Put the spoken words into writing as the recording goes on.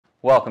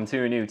Welcome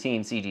to a new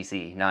Team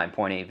CGC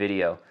 9.8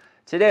 video.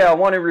 Today I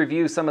want to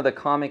review some of the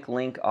comic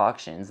link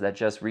auctions that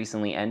just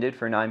recently ended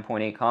for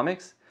 9.8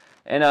 comics,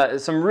 and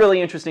some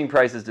really interesting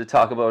prices to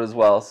talk about as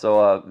well,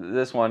 so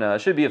this one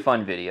should be a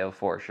fun video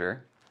for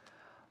sure.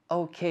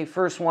 Okay,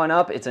 first one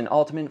up, it's an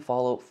Ultimate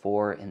Fallout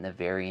 4 in the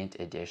variant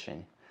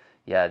edition.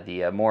 Yeah,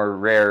 the more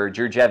rare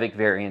Djurdjevic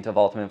variant of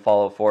Ultimate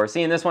Fallout 4.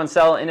 Seeing this one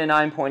sell in a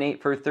 9.8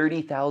 for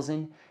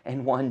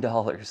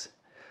 $30,001.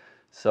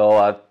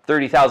 So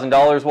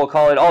 $30,000 we'll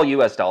call it, all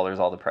US dollars,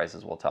 all the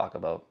prices we'll talk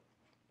about.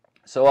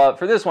 So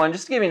for this one,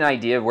 just to give you an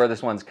idea of where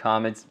this one's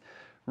come, it's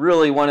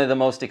really one of the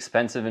most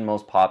expensive and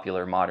most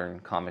popular modern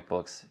comic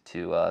books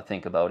to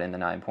think about in the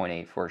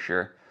 9.8 for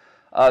sure.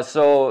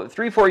 So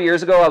 3-4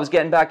 years ago I was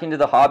getting back into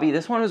the hobby.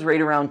 This one was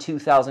right around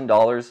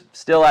 $2,000.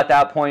 Still at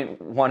that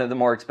point one of the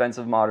more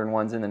expensive modern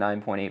ones in the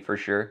 9.8 for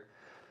sure.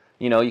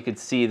 You know, you could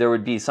see there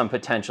would be some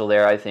potential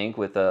there, I think,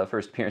 with the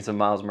first appearance of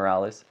Miles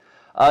Morales.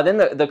 Then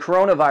the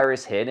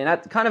coronavirus hit,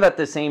 and kind of at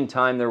the same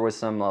time there was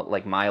some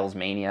like Miles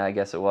Mania, I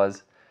guess it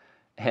was.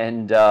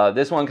 And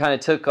this one kind of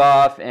took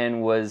off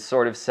and was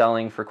sort of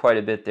selling for quite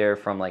a bit there,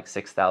 from like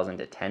 $6,000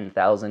 to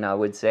 $10,000, I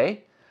would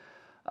say.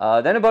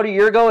 Then about a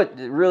year ago it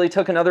really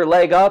took another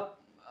leg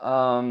up.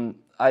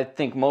 I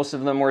think most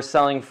of them were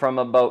selling from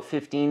about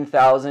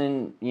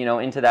 $15,000, you know,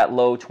 into that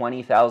low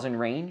 $20,000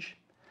 range.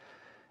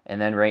 And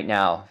then right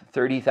now,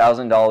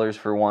 $30,000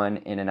 for one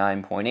in a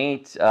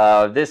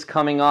 9.8. This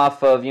coming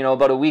off of, you know,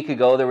 about a week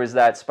ago, there was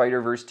that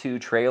Spider-Verse 2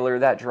 trailer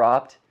that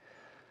dropped.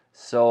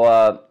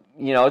 So,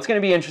 you know, it's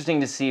going to be interesting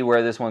to see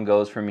where this one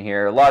goes from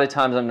here. A lot of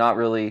times I'm not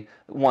really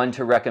one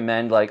to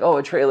recommend, like, oh,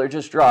 a trailer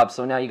just dropped,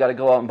 so now you got to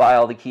go out and buy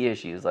all the key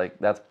issues. Like,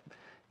 that's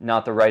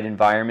not the right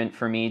environment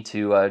for me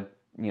to,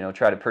 you know,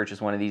 try to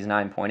purchase one of these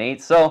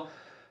 9.8s. So,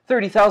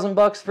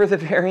 $30,000 for the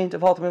variant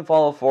of Ultimate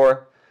Fallout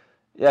 4.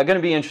 Yeah, going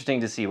to be interesting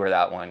to see where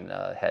that one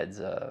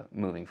heads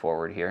moving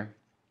forward here.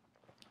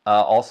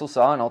 Also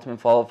saw an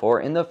Ultimate Fallout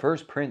 4 in the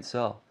first print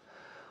sell.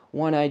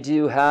 One I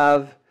do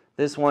have,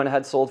 this one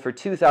had sold for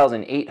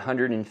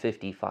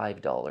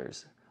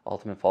 $2,855.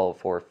 Ultimate Fallout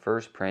 4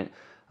 first print.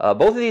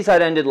 Both of these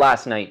had ended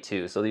last night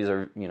too, so these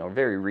are, you know,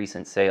 very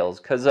recent sales.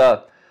 Because,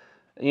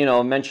 you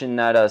know, mentioned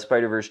that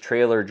Spider-Verse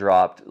trailer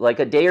dropped. Like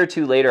a day or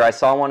two later, I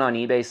saw one on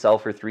eBay sell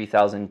for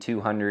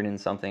 $3,200 and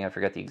something. I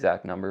forget the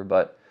exact number,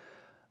 but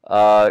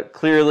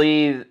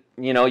clearly,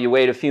 you know, you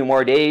wait a few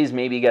more days,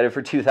 maybe get it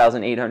for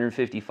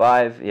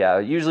 $2,855. Yeah,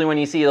 usually when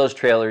you see those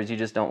trailers, you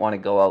just don't want to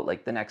go out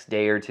like the next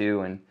day or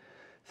two and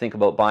think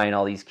about buying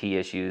all these key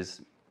issues.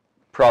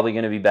 Probably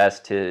going to be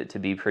best to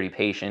be pretty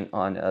patient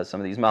on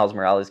some of these Miles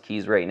Morales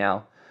keys right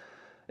now.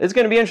 It's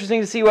going to be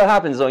interesting to see what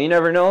happens, though. You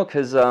never know,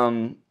 because,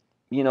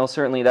 you know,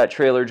 certainly that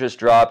trailer just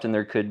dropped, and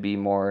there could be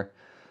more,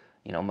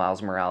 you know,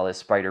 Miles Morales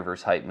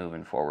Spider-Verse hype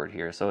moving forward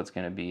here. So it's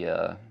going to be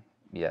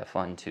yeah,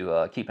 fun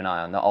to keep an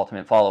eye on the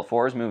Ultimate Fallout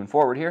 4s moving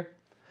forward here.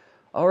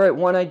 All right,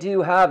 one I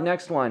do have,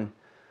 next one,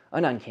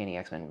 an Uncanny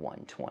X-Men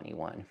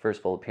 121.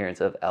 First full appearance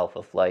of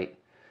Alpha Flight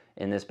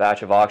in this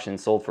batch of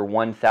auctions, sold for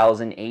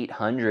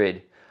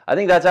 $1,800. I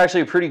think that's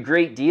actually a pretty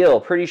great deal.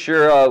 Pretty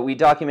sure we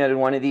documented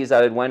one of these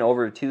that had went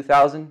over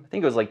 $2,000. I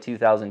think it was like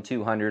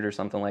 $2,200 or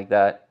something like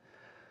that.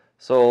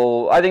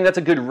 So I think that's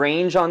a good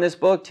range on this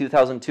book.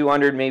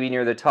 $2,200, maybe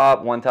near the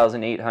top,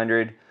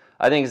 $1,800.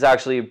 I think it's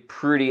actually a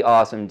pretty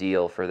awesome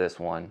deal for this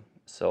one.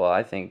 So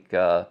I think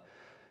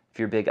if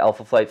you're a big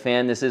Alpha Flight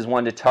fan, this is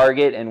one to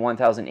target, and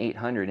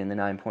 $1,800 in the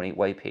 9.8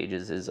 white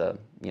pages is a,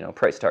 you know,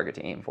 price target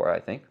to aim for,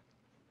 I think.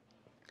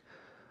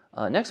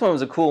 Next one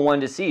was a cool one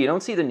to see. You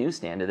don't see the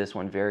newsstand of this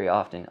one very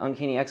often.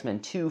 Uncanny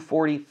X-Men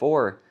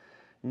 244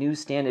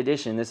 newsstand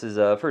edition. This is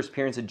a first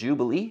appearance of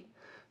Jubilee.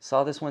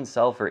 Saw this one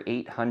sell for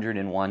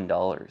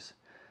 $801.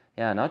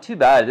 Yeah, not too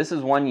bad. This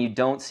is one you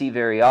don't see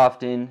very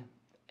often.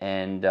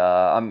 And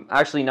I'm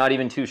actually not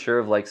even too sure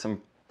of like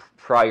some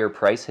prior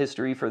price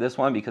history for this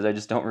one, because I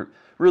just don't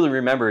really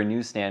remember a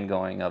newsstand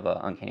going of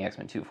Uncanny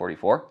X-Men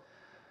 244.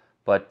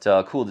 But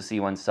cool to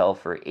see one sell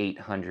for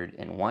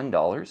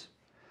 $801.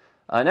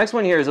 Next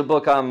one here is a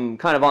book I'm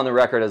kind of on the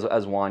record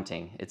as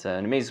wanting. It's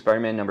an Amazing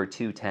Spider-Man number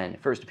 210,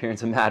 first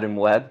appearance of Madam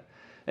Webb.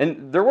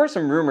 And there were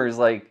some rumors,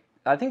 like,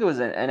 I think it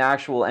was an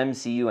actual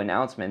MCU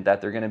announcement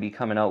that they're going to be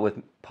coming out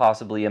with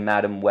possibly a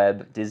Madam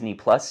Webb Disney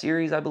Plus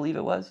series, I believe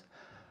it was.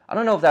 I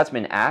don't know if that's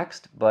been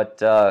axed, but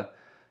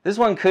this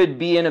one could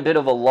be in a bit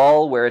of a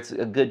lull where it's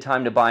a good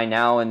time to buy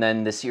now, and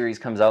then the series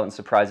comes out and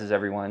surprises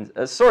everyone.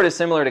 Sort of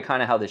similar to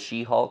kind of how the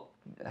She-Hulk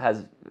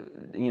has,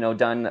 you know,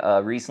 done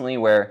recently,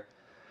 where,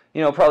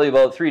 you know, probably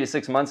about 3 to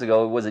 6 months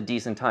ago, it was a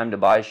decent time to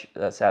buy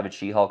Savage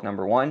She-Hulk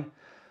number 1.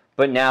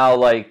 But now,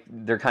 like,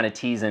 they're kind of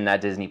teasing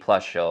that Disney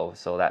Plus show,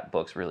 so that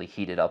book's really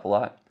heated up a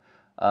lot.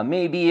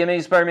 Maybe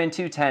Amazing Spider-Man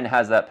 210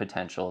 has that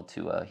potential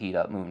to heat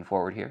up moving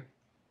forward here.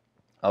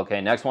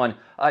 Okay, next one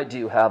I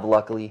do have,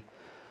 luckily,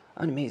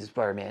 an Amazing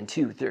Spider-Man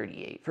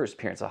 238, first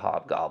appearance of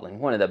Hobgoblin.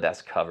 One of the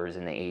best covers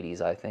in the 80s,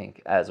 I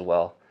think, as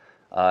well.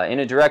 In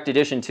a direct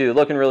edition, too,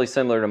 looking really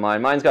similar to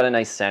mine. Mine's got a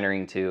nice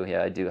centering, too.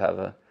 Yeah, I do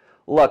have,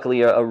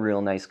 luckily, a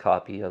real nice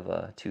copy of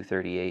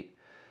 238.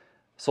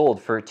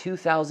 sold for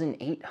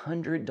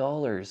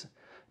 $2,800.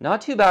 Not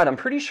too bad. I'm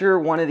pretty sure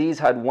one of these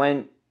had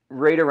went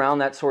right around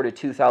that sort of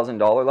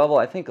 $2,000 level.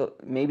 I think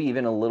maybe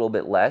even a little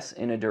bit less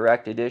in a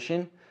direct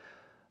edition.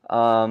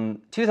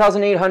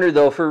 2,800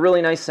 though for a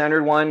really nice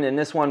centered one, and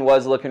this one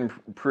was looking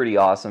pretty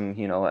awesome.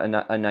 You know,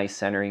 a nice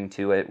centering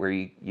to it where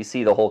you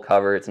see the whole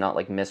cover. It's not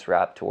like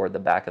miswrapped toward the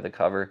back of the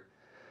cover,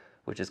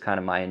 which is kind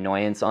of my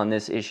annoyance on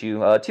this issue.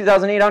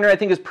 2,800 I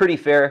think is pretty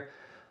fair.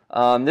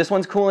 This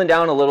one's cooling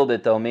down a little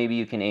bit though. Maybe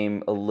you can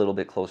aim a little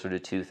bit closer to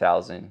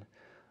 2,000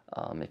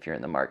 if you're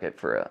in the market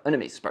for an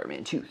Amazing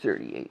Spider-Man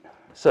 238.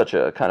 Such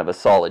a kind of a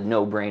solid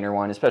no-brainer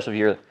one, especially if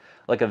you're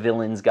like a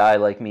villains guy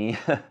like me.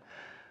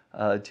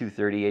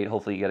 238.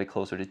 Hopefully you get it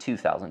closer to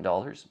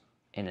 $2,000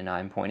 in a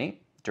 9.8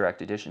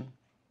 direct edition.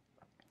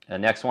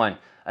 Next one,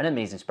 an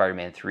Amazing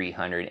Spider-Man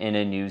 300 in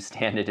a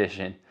newsstand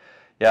edition.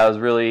 Yeah, I was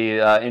really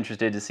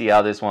interested to see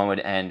how this one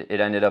would end.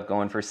 It ended up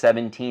going for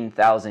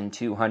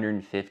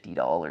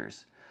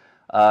 $17,250.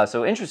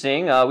 So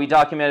interesting. We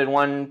documented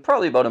one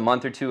probably about a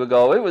month or two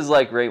ago. It was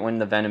like right when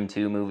the Venom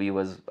 2 movie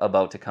was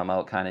about to come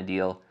out kind of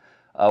deal.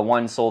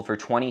 One sold for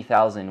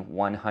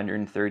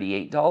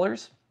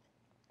 $20,138.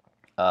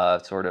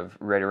 Sort of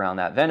right around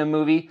that Venom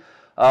movie.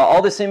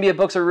 All the symbiote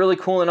books are really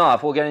cooling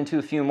off. We'll get into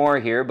a few more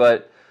here,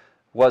 but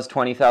was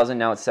 $20,000,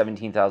 now it's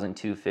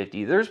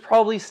 $17,250. There's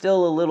probably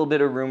still a little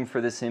bit of room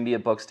for the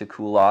symbiote books to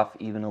cool off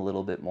even a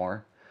little bit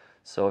more.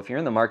 So if you're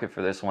in the market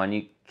for this one,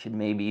 you could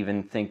maybe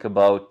even think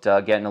about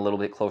getting a little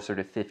bit closer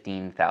to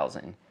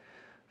 $15,000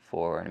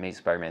 for an Amazing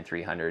Spider-Man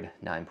 300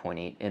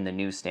 9.8 in the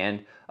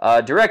newsstand.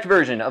 Direct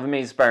version of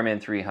Amazing Spider-Man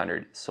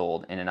 300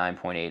 sold in a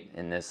 9.8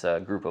 in this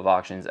group of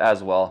auctions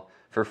as well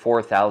for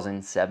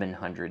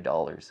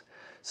 $4,700.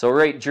 So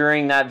right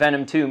during that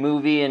Venom 2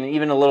 movie, and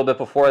even a little bit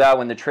before that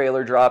when the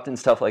trailer dropped and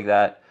stuff like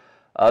that,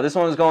 this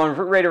one was going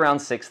for right around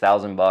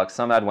 $6,000.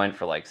 Some had went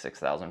for like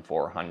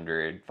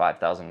 $6,400,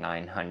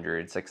 $5,900,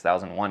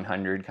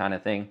 $6,100 kind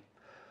of thing.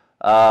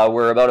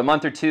 We're about a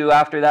month or two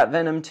after that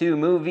Venom 2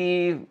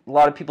 movie. A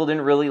lot of people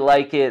didn't really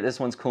like it. This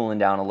one's cooling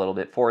down a little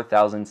bit,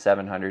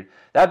 $4,700.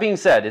 That being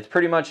said, it's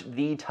pretty much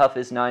the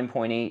toughest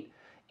 9.8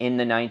 in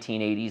the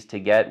 1980s to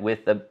get,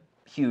 with the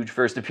huge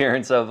first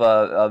appearance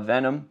of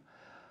Venom.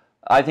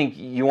 I think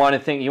you want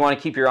to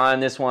keep your eye on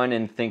this one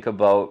and think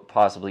about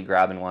possibly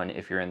grabbing one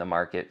if you're in the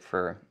market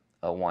for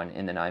a one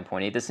in the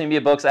 9.8. The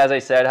symbiote books, as I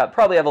said,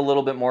 probably have a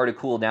little bit more to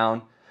cool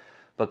down,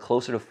 but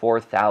closer to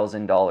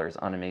 $4,000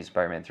 on Amazing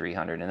Spider-Man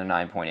 300 in the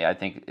 9.8 I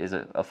think is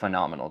a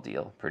phenomenal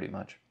deal, pretty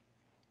much.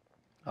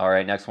 All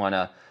right, next one.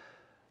 A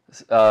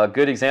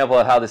good example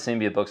of how the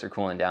symbiote books are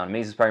cooling down.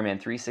 Amazing Spider-Man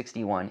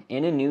 361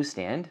 in a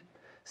newsstand,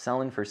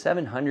 selling for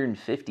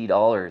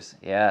 $750.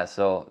 Yeah,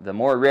 so the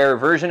more rare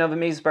version of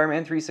Amazing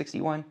Spider-Man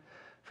 361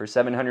 for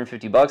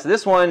 $750.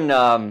 This one,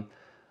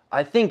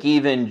 I think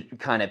even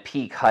kind of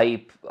peak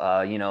hype,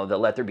 you know, the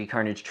Let There Be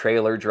Carnage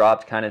trailer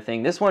dropped kind of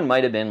thing. This one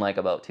might have been like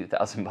about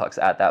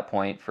 $2,000 at that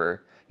point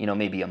for, you know,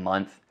 maybe a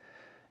month.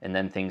 And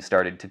then things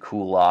started to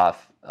cool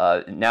off.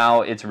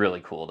 Now it's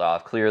really cooled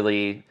off.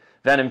 Clearly,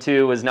 Venom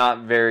 2 was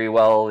not very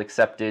well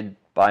accepted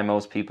by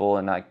most people,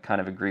 and I kind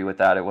of agree with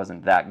that. It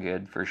wasn't that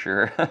good for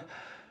sure.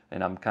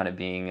 And I'm kind of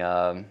being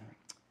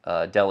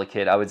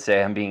delicate. I would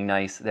say I'm being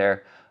nice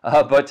there.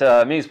 But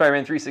Amazing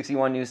Spider-Man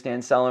 361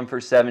 newsstand selling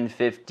for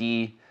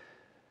 $750.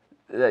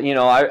 You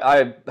know,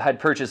 I had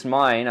purchased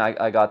mine.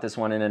 I got this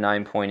one in a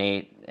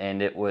 9.8,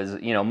 and it was,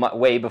 you know,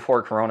 way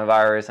before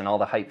coronavirus and all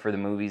the hype for the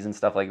movies and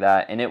stuff like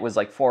that. And it was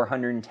like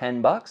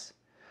 $410.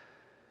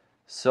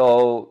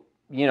 So,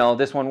 you know,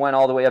 this one went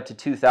all the way up to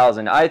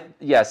 $2,000.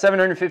 Yeah,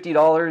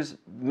 $750,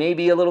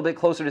 maybe a little bit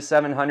closer to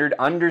 $700.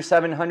 Under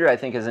 $700, I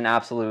think, is an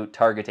absolute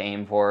target to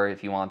aim for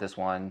if you want this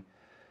one.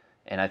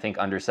 And I think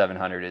under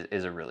 $700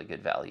 is a really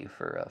good value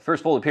for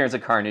first full appearance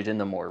of Carnage in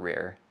the more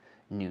rare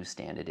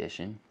newsstand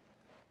edition.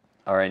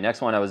 All right,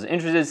 next one. I was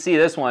interested to see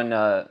this one,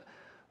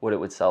 what it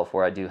would sell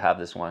for. I do have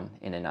this one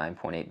in a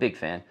 9.8. Big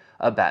fan.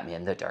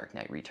 Batman The Dark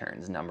Knight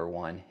Returns,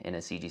 #1 in a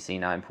CGC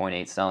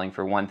 9.8, selling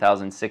for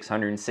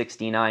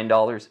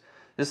 $1,669.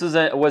 This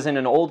was in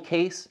an old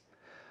case.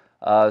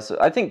 So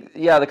I think,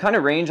 yeah, the kind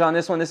of range on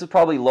this one, this is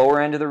probably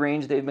lower end of the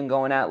range they've been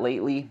going at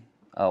lately.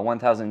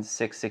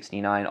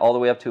 $1,669 all the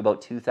way up to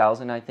about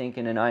 $2,000, I think,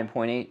 in a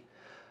 9.8.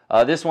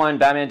 This one,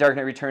 Batman Dark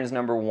Knight Returns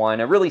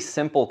 #1, a really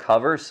simple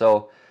cover.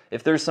 So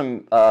if there's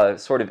some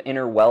sort of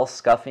inner well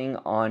scuffing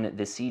on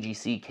the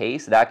CGC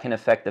case, that can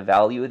affect the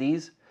value of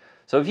these.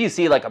 So if you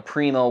see like a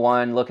primo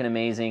one looking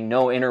amazing,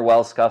 no inner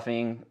well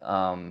scuffing,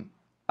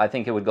 I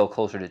think it would go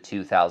closer to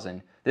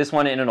 $2,000. This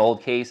one in an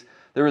old case,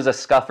 there was a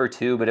scuff or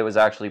two, but it was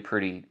actually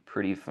pretty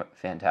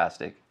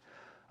fantastic.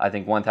 I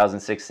think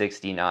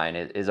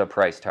 $1,669 is a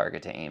price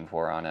target to aim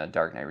for on a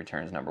Dark Knight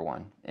Returns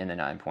 #1 in the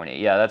 9.8.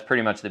 Yeah, that's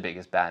pretty much the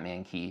biggest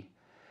Batman key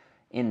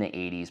in the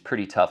 80s.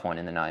 Pretty tough one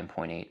in the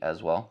 9.8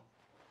 as well.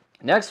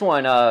 Next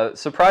one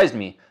surprised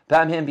me.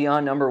 Batman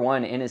Beyond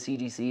 #1 in a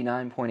CGC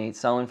 9.8,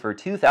 selling for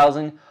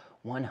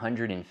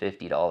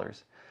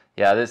 $2,150.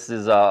 Yeah, this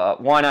is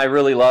one I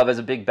really love as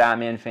a big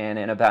Batman fan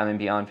and a Batman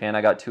Beyond fan.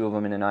 I got two of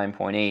them in a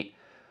 9.8.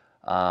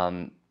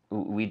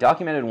 we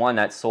documented one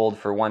that sold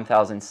for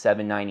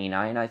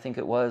 $1,799, I think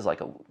it was,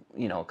 like a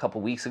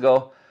couple weeks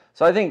ago.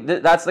 So I think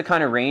that's the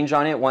kind of range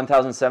on it,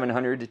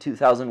 1,700 to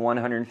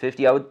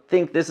 2,150. I would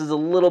think this is a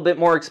little bit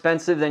more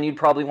expensive than you'd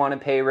probably want to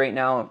pay right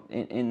now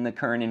in the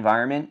current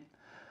environment.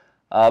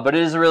 But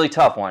it is a really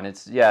tough one.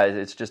 It's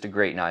just a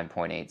great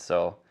 9.8.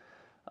 So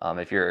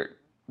if you're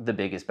the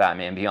biggest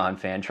Batman Beyond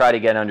fan, try to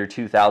get under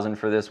 2,000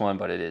 for this one,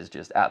 but it is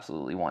just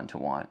absolutely one to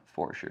want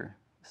for sure.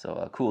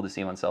 So cool to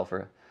see one sell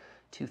for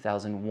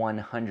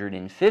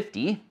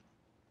 2,150.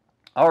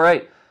 All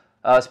right.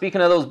 Speaking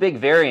of those big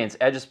variants,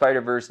 Edge of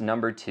Spider-Verse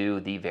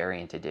 #2, the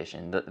variant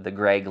edition, the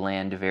Greg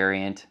Land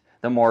variant,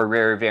 the more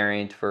rare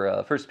variant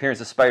for first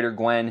appearance of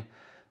Spider-Gwen.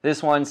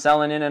 This one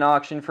selling in an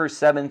auction for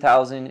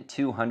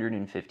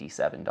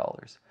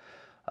 $7,257.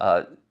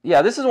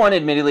 Yeah, this is one,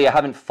 admittedly, I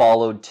haven't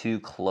followed too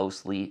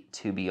closely,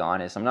 to be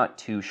honest. I'm not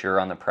too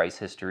sure on the price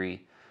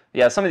history.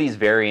 Yeah, some of these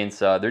variants,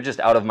 they're just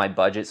out of my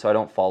budget, so I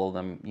don't follow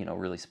them,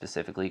 really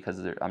specifically,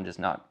 because I'm just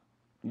not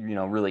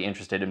really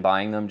interested in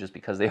buying them just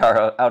because they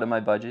are out of my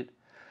budget.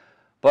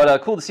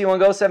 But cool to see one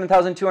go,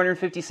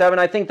 7,257.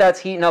 I think that's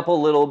heating up a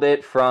little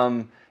bit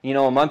from,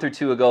 a month or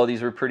two ago.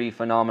 These were pretty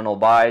phenomenal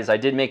buys. I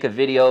did make a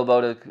video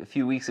about a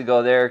few weeks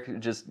ago there,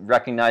 just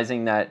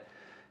recognizing that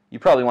you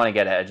probably want to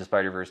get Edge of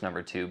Spider-Verse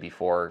 #2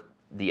 before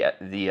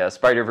the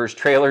Spider-Verse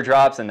trailer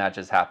drops, and that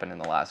just happened in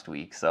the last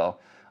week. So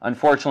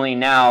unfortunately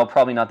now,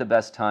 probably not the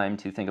best time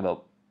to think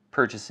about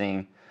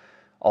purchasing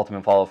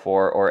Ultimate Fallout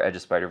 4 or Edge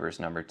of Spider-Verse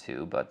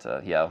 #2, but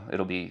yeah,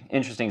 it'll be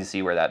interesting to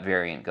see where that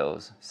variant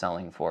goes,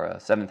 selling for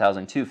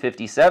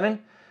 7,257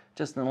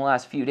 just in the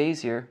last few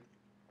days here.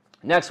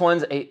 Next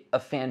one's a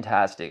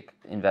fantastic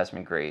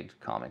investment grade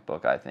comic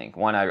book, I think,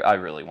 one I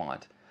really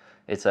want.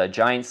 It's a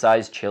Giant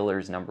Size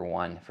Chillers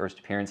 #1, first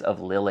appearance of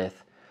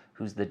Lilith,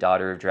 who's the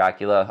daughter of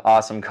Dracula.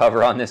 Awesome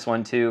cover on this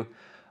one too.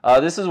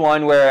 This is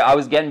one where I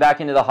was getting back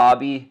into the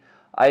hobby.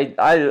 I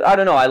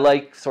don't know, I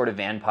like sort of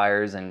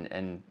vampires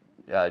and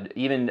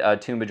even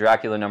Tomb of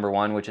Dracula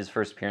 #1, which is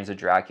first appearance of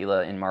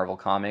Dracula in Marvel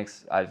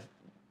Comics. I've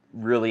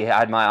really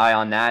had my eye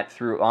on that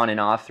on and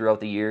off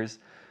throughout the years.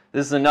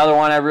 This is another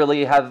one I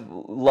really have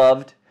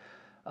loved.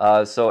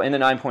 So in the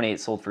 9.8,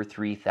 sold for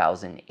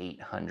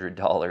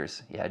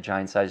 $3,800. Yeah,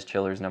 Giant Size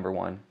Chillers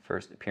 #1,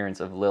 first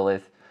appearance of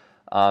Lilith.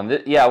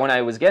 Yeah, when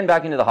I was getting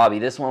back into the hobby,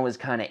 this one was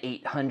kind of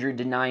 800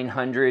 to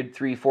 900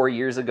 3-4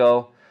 years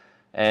ago.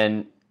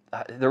 And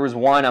there was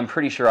one, I'm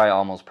pretty sure I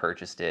almost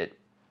purchased it.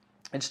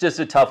 It's just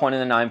a tough one in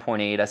the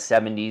 9.8, a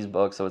 70s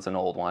book, so it's an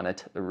old one, a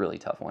really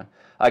tough one.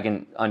 I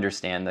can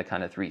understand the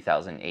kind of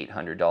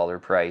 $3,800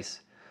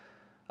 price.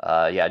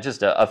 Yeah,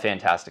 just a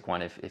fantastic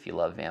one if you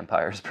love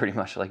vampires, pretty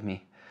much like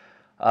me.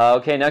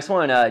 Okay, next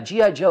one,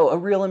 G.I. Joe, A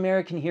Real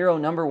American Hero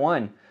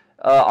 #1.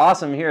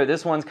 Awesome here.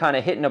 This one's kind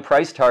of hitting a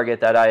price target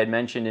that I had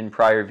mentioned in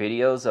prior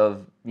videos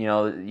of,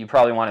 you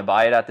probably want to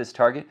buy it at this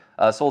target.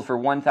 Sold for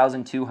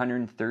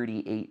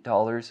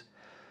 $1,238.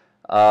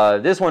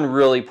 This one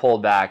really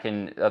pulled back,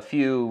 and a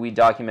few we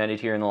documented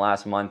here in the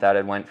last month that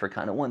it went for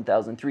kind of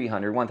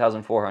 1,300,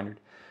 1,400.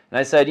 And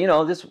I said,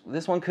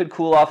 this one could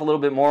cool off a little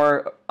bit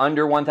more,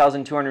 under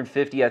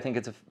 1,250. I think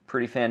it's a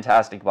pretty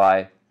fantastic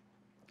buy.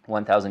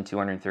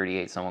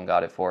 1,238 someone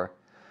got it for.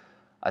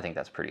 I think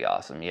that's pretty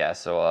awesome. Yeah,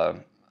 so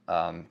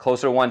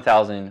closer to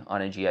 1,000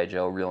 on a G.I.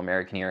 Joe Real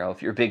American Hero.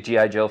 If you're a big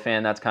G.I. Joe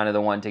fan, that's kind of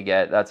the one to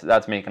get.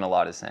 That's making a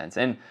lot of sense.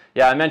 And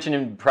yeah, I mentioned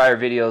in prior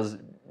videos,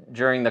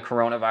 during the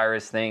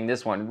coronavirus thing,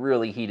 this one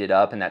really heated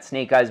up, and that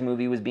Snake Eyes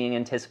movie was being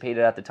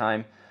anticipated at the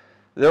time.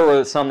 There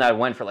were some that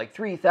went for like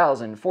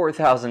 3,000,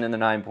 4,000 in the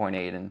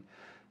 9.8, and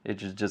it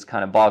just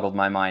kind of boggled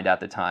my mind at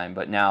the time.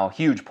 But now,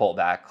 huge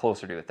pullback,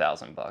 closer to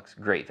 $1,000.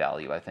 Great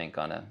value, I think,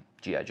 on a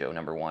G.I. Joe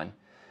 #1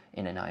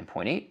 in a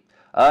 9.8.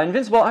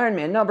 Invincible Iron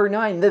Man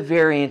 #9, the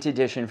variant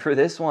edition for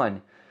this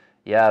one.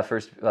 Yeah,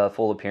 first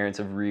full appearance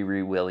of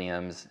Riri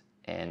Williams.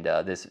 And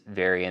this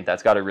variant,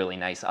 that's got a really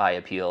nice eye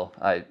appeal.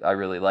 I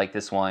really like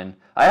this one.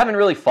 I haven't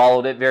really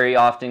followed it very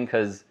often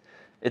because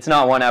it's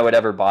not one I would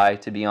ever buy,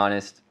 to be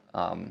honest.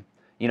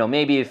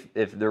 Maybe if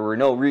there were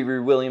no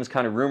Riri Williams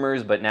kind of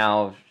rumors, but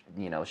now,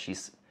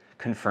 she's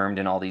confirmed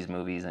in all these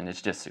movies, and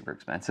it's just super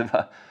expensive.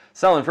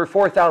 Selling for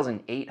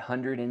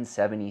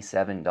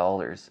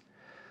 $4,877.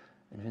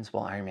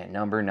 Invincible Iron Man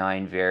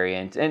 #9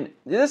 variant. And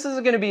this is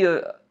going to be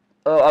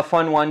a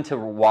fun one to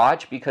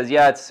watch because,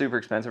 yeah, it's super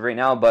expensive right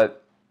now, but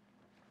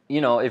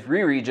if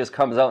Riri just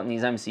comes out in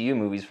these MCU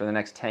movies for the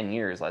next 10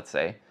 years, let's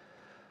say,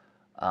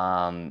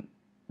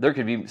 there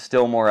could be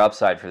still more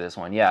upside for this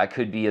one. Yeah, it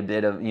could be a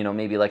bit of,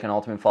 maybe like an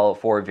Ultimate Fallout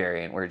 4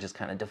 variant where it just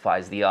kind of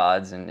defies the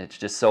odds and it's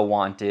just so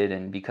wanted,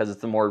 and because it's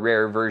the more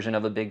rare version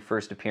of a big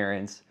first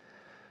appearance,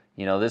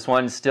 this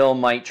one still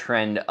might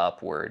trend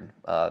upward.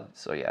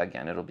 So yeah,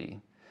 again, it'll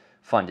be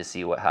fun to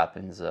see what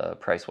happens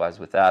price-wise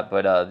with that.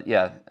 But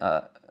yeah,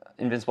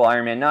 Invincible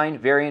Iron Man 9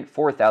 variant,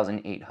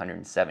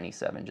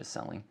 $4,877 just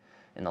selling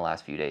in the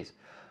last few days.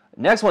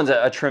 Next one's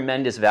a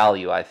tremendous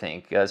value, I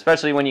think,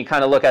 especially when you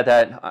kind of look at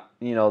that,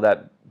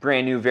 that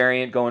brand new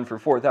variant going for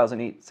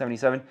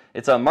 $4,877.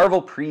 It's a Marvel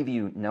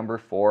Preview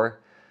 #4,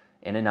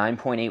 in a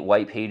 9.8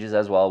 white pages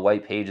as well.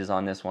 White pages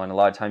on this one. A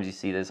lot of times you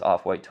see this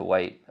off-white to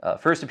white.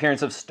 First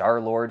appearance of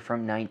Star-Lord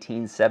from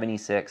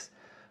 1976,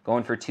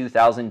 going for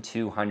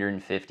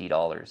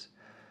 $2,250.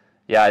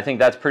 Yeah, I think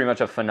that's pretty much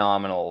a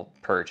phenomenal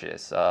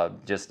purchase.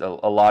 Just a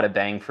lot of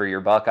bang for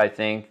your buck, I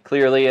think.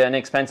 Clearly an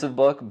expensive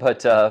book,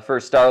 but for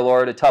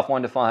Star-Lord, a tough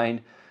one to find.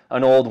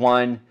 An old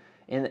one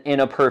in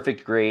a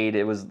perfect grade.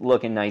 It was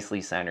looking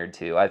nicely centered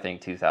too. I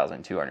think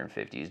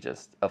 $2,250 is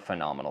just a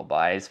phenomenal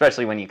buy,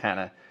 especially when you kind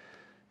of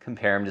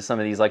compare them to some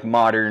of these like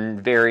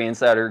modern variants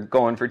that are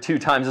going for 2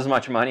 times as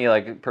much money.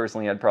 Like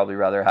personally, I'd probably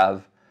rather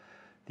have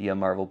the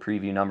Marvel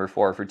Preview number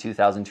 4 for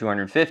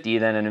 $2,250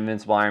 than an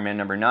Invincible Iron Man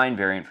number 9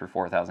 variant for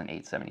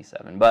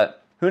 $4,877.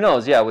 But who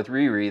knows? Yeah, with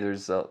Riri,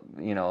 there's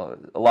you know,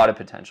 a lot of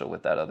potential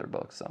with that other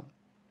book. So,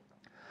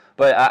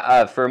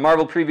 but for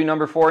Marvel Preview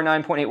number 4,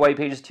 9.8 white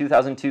pages,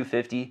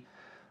 $2,250,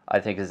 I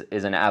think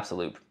is an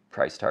absolute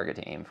price target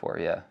to aim for.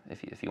 Yeah,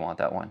 if you want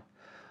that one.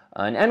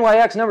 And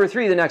NYX number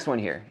 3, the next one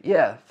here.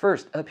 Yeah,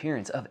 first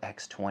appearance of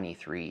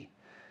X-23,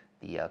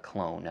 the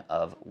clone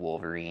of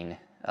Wolverine,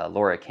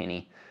 Laura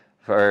Kinney,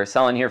 for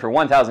selling here for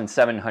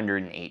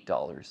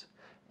 $1,708.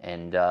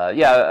 And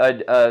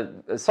yeah,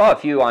 I saw a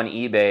few on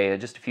eBay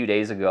just a few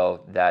days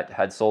ago that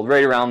had sold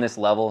right around this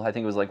level. I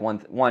think it was like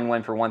one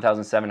went for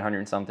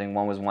 1,700 something,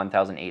 one was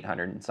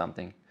 1,800 and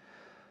something.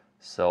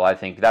 So I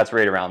think that's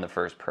right around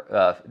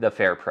the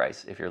fair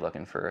price if you're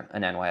looking for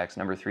an NYX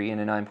number 3 in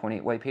a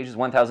 9.8 white pages,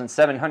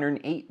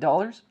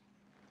 $1,708.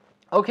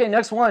 Okay,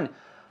 next one.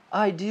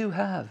 I do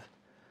have,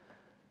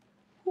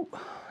 ooh,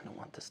 I don't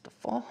want this to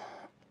fall,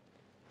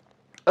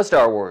 a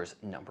Star Wars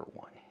number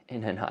 1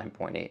 in a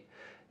 9.8.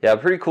 Yeah,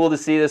 pretty cool to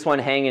see this one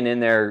hanging in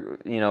there,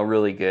 you know,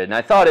 really good. And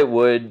I thought it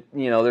would,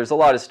 you know, there's a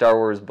lot of Star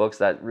Wars books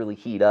that really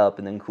heat up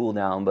and then cool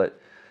down, but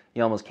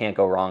you almost can't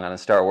go wrong on a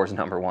Star Wars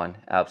number 1,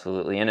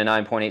 absolutely. And a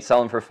 9.8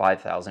 selling for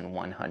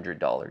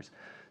 $5,100.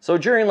 So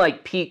during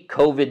like peak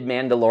COVID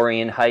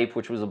Mandalorian hype,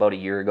 which was about a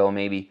year ago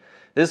maybe,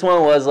 this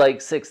one was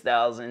like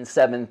 6,000,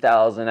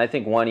 7,000. I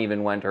think one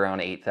even went around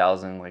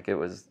 8,000. Like it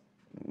was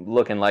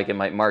looking like it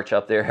might march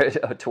up there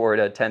toward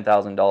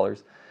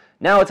 $10,000.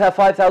 Now it's at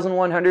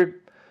 5,100.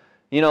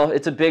 You know,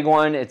 it's a big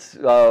one. It's,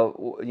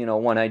 you know,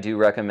 one I do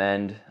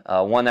recommend.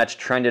 One that's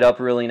trended up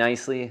really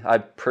nicely. I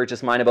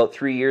purchased mine about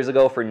 3 years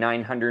ago for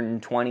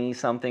 $920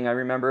 something, I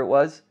remember it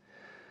was.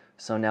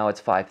 So now it's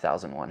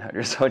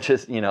 5,100. So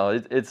just, you know,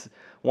 it's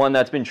one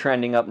that's been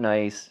trending up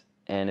nice.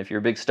 And if you're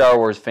a big Star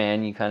Wars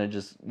fan, you kind of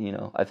just, you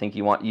know, I think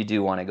you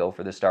do want to go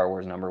for the Star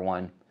Wars number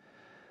 1.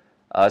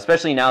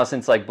 Especially now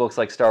since like books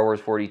like Star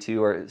Wars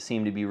 42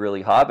 seem to be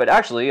really hot. But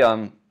actually,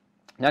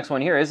 next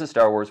one here is a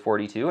Star Wars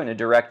 42 in a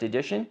direct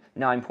edition,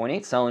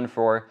 9.8, selling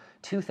for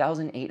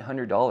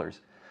 $2,800.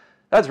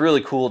 That's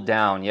really cooled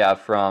down, yeah,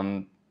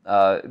 from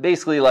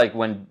basically like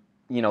when,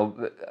 you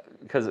know,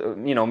 because,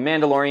 you know,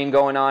 Mandalorian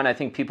going on, I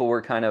think people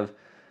were kind of,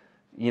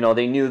 you know,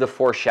 they knew the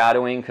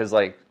foreshadowing because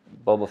like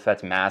Boba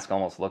Fett's mask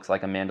almost looks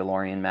like a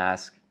Mandalorian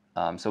mask.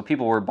 So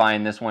people were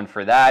buying this one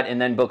for that, and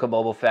then Book of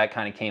Boba Fett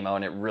kind of came out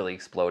and it really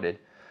exploded.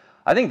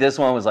 I think this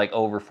one was like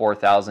over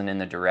 4,000 in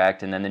the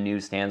direct, and then the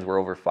newsstands were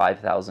over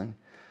 5,000.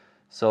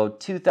 So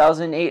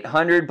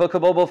 2,800 Book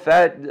of Boba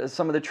Fett.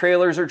 Some of the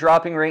trailers are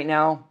dropping right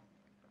now.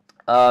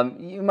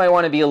 You might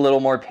want to be a little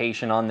more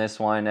patient on this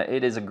one.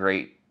 It is a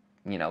great,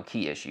 you know,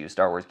 key issue,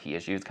 Star Wars key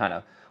issue. It's kind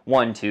of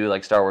 1-2,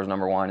 like Star Wars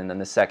number 1, and then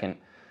the second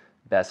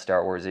best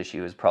Star Wars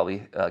issue is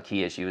probably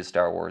key issue is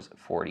Star Wars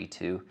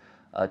 42.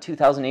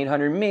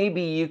 2,800.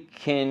 Maybe you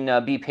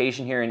can be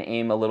patient here and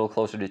aim a little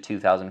closer to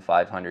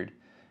 2,500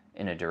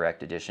 in a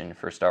direct edition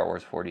for Star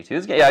Wars 42.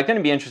 It's going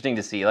to be interesting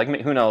to see. Like,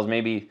 who knows?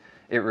 Maybe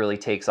it really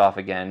takes off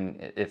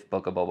again if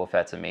Book of Boba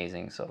Fett's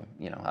amazing. So,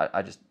 you know,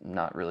 I just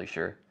not really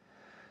sure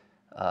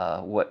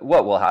what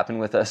will happen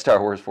with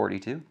Star Wars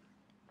 42.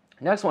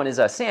 Next one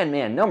is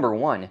Sandman number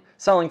 1,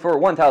 selling for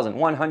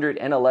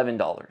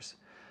 $1,111.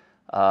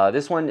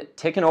 This one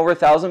ticking over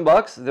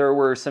 $1,000. There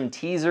were some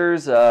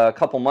teasers a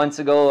couple months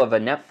ago of a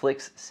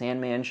Netflix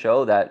Sandman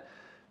show that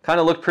kind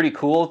of looked pretty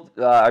cool.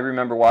 I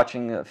remember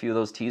watching a few of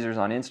those teasers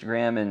on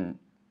Instagram, and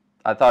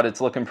I thought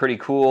it's looking pretty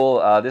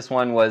cool. This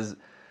one was,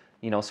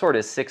 you know, sort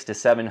of 600 to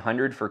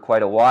 700 for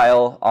quite a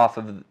while off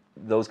of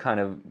those kind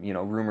of, you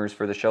know, rumors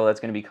for the show that's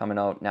going to be coming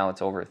out. Now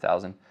it's over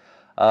 1,000.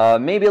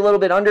 Maybe a little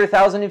bit under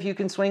 1,000 if you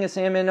can swing a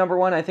Sandman number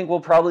 1. I think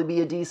will probably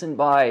be a decent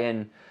buy,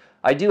 and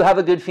I do have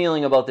a good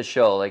feeling about the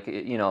show. Like,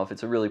 you know, if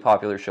it's a really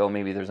popular show,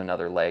 maybe there's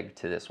another leg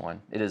to this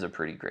one. It is a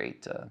pretty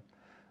great,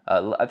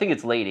 I think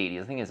it's late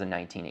 80s. I think it's a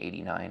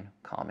 1989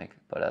 comic.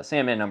 But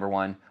Sandman number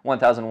 1,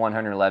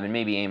 1,111.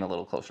 Maybe aim a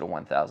little closer to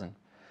 1,000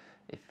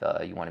 if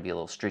you want to be a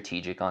little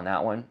strategic on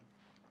that one.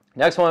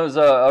 Next one was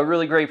a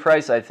really great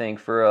price, I think,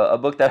 for a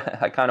book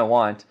that I kind of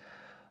want.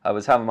 I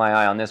was having my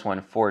eye on this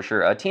one for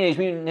sure. Teenage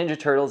Mutant Ninja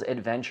Turtles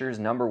Adventures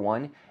number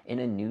 1 in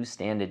a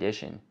newsstand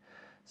edition.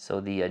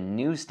 So the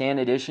newsstand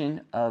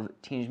edition of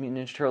Teenage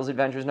Mutant Ninja Turtles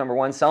Adventures number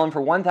 1 selling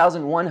for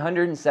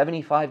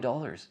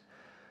 $1,175.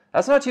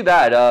 That's not too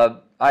bad.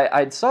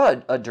 I saw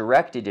a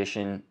direct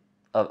edition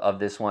of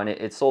this one.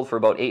 It sold for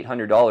about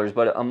 $800,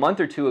 but a month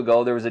or two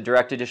ago there was a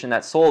direct edition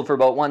that sold for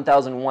about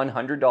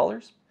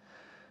 $1,100.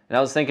 And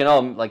I was thinking,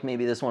 oh, like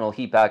maybe this one will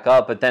heat back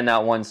up, but then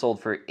that one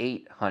sold for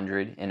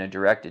 $800 in a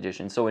direct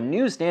edition. So a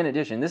newsstand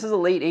edition. This is a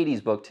late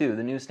 80s book too.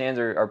 The newsstands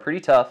are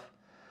pretty tough.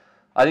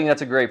 I think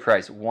that's a great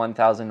price,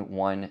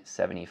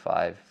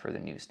 $1,175 for the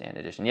newsstand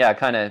edition. Yeah,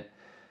 kind of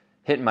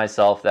hitting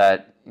myself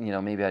that, you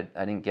know, maybe I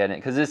didn't get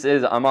it,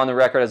 because I'm on the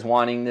record as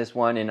wanting this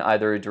one in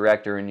either a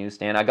direct or a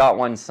newsstand. I got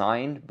one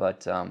signed,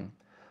 but I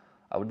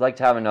would like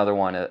to have another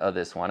one of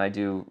this one. I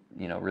do,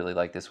 you know, really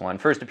like this one.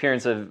 First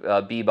appearance of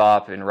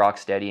Bebop and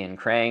Rocksteady and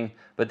Krang,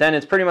 but then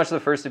it's pretty much the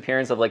first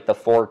appearance of like the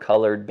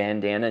 4-colored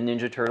bandana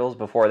Ninja Turtles.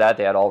 Before that,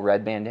 they had all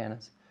red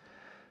bandanas.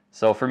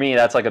 So for me,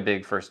 that's like a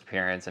big first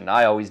appearance, and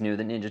I always knew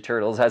the Ninja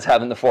Turtles as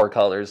having the 4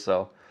 colors,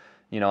 so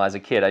you know, as a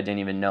kid, I didn't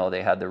even know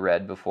they had the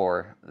red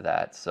before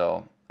that.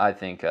 So I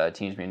think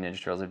Teenage Mutant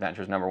Ninja Turtles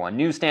Adventures #1.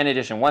 Newsstand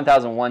edition,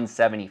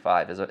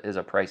 $1,175 is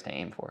a price to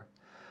aim for.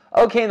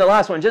 Okay, and the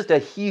last one, just a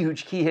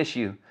huge key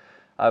issue.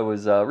 I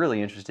was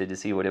really interested to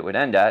see what it would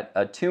end at.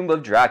 A Tomb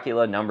of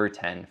Dracula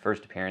 #10,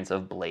 first appearance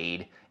of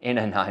Blade in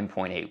a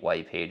 9.8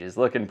 white pages.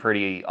 Looking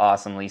pretty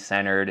awesomely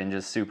centered and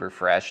just super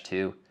fresh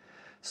too.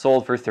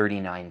 Sold for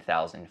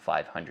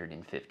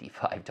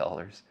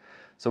 $39,555.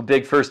 So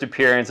big first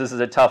appearance. This is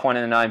a tough one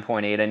in the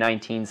 9.8, a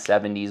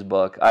 1970s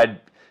book. I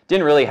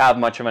didn't really have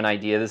much of an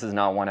idea. This is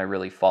not one I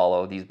really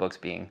follow, these books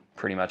being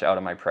pretty much out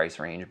of my price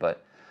range,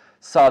 but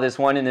saw this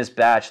one in this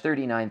batch,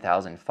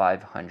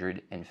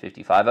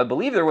 $39,555. I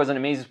believe there was an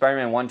Amazing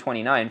Spider-Man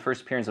 129,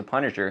 first appearance of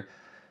Punisher.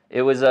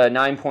 It was a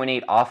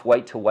 9.8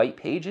 off-white to white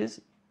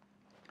pages.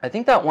 I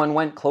think that one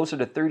went closer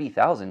to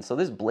 $30,000. So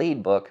this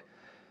Blade book,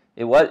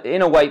 it was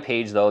in a white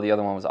page, though. The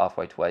other one was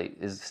off-white to white.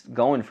 Is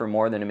going for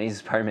more than Amazing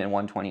Spider-Man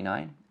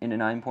 129 in a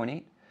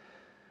 9.8.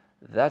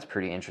 That's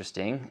pretty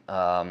interesting.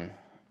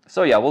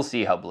 So yeah, we'll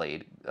see how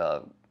Blade,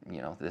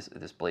 you know,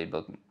 this Blade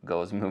book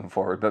goes moving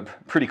forward. But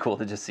pretty cool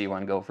to just see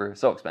one go for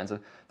so expensive.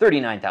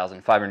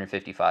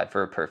 $39,555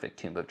 for a perfect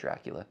Tomb of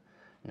Dracula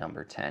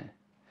 #10.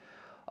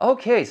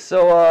 Okay,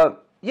 so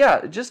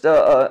yeah, just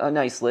a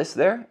nice list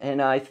there.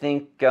 And I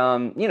think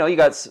you know, you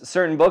got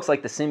certain books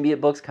like the Symbiote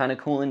books kind of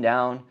cooling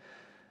down.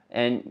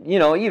 And, you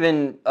know,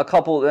 even a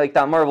couple, like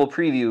that Marvel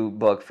preview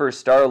book, First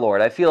Star-Lord,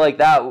 I feel like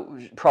that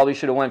probably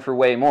should have went for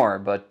way more,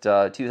 but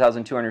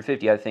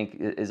 $2,250 I think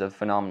is a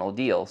phenomenal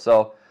deal.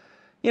 So,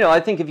 you know,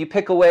 I think if you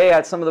pick away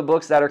at some of the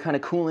books that are kind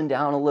of cooling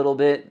down a little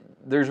bit,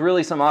 there's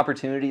really some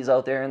opportunities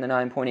out there in the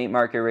 9.8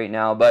 market right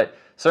now, but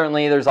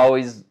certainly there's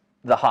always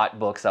the hot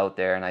books out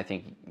there, and I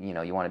think, you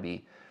know, you want to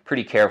be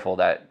pretty careful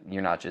that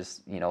you're not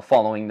just, you know,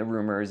 following the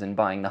rumors and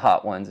buying the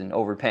hot ones and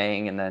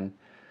overpaying, and then,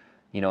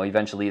 you know,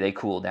 eventually they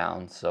cool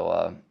down.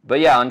 So, but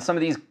yeah, on some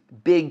of these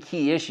big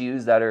key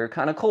issues that are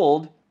kind of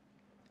cold,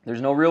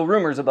 there's no real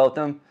rumors about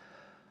them.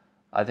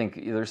 I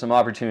think there's some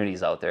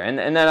opportunities out there. And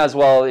then as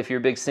well, if you're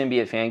a big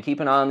Symbiote fan, keep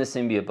an eye on the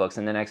Symbiote books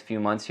in the next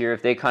few months here.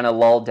 If they kind of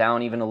lull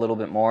down even a little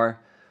bit more,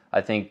 I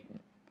think,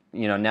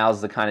 you know,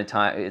 now's the kind of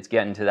time, it's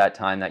getting to that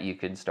time that you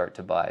could start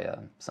to buy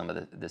some of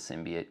the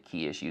Symbiote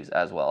key issues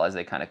as well as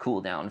they kind of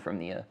cool down from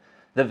the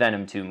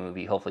Venom 2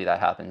 movie. Hopefully that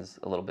happens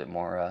a little bit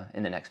more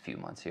in the next few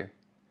months here.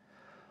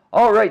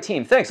 All right,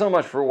 team. Thanks so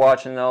much for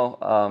watching, though.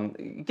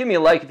 Give me a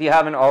like if you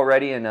haven't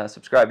already, and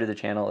subscribe to the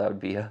channel. That would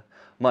be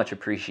much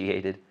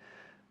appreciated.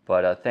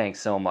 But thanks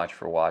so much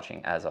for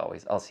watching, as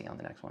always. I'll see you on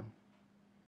the next one.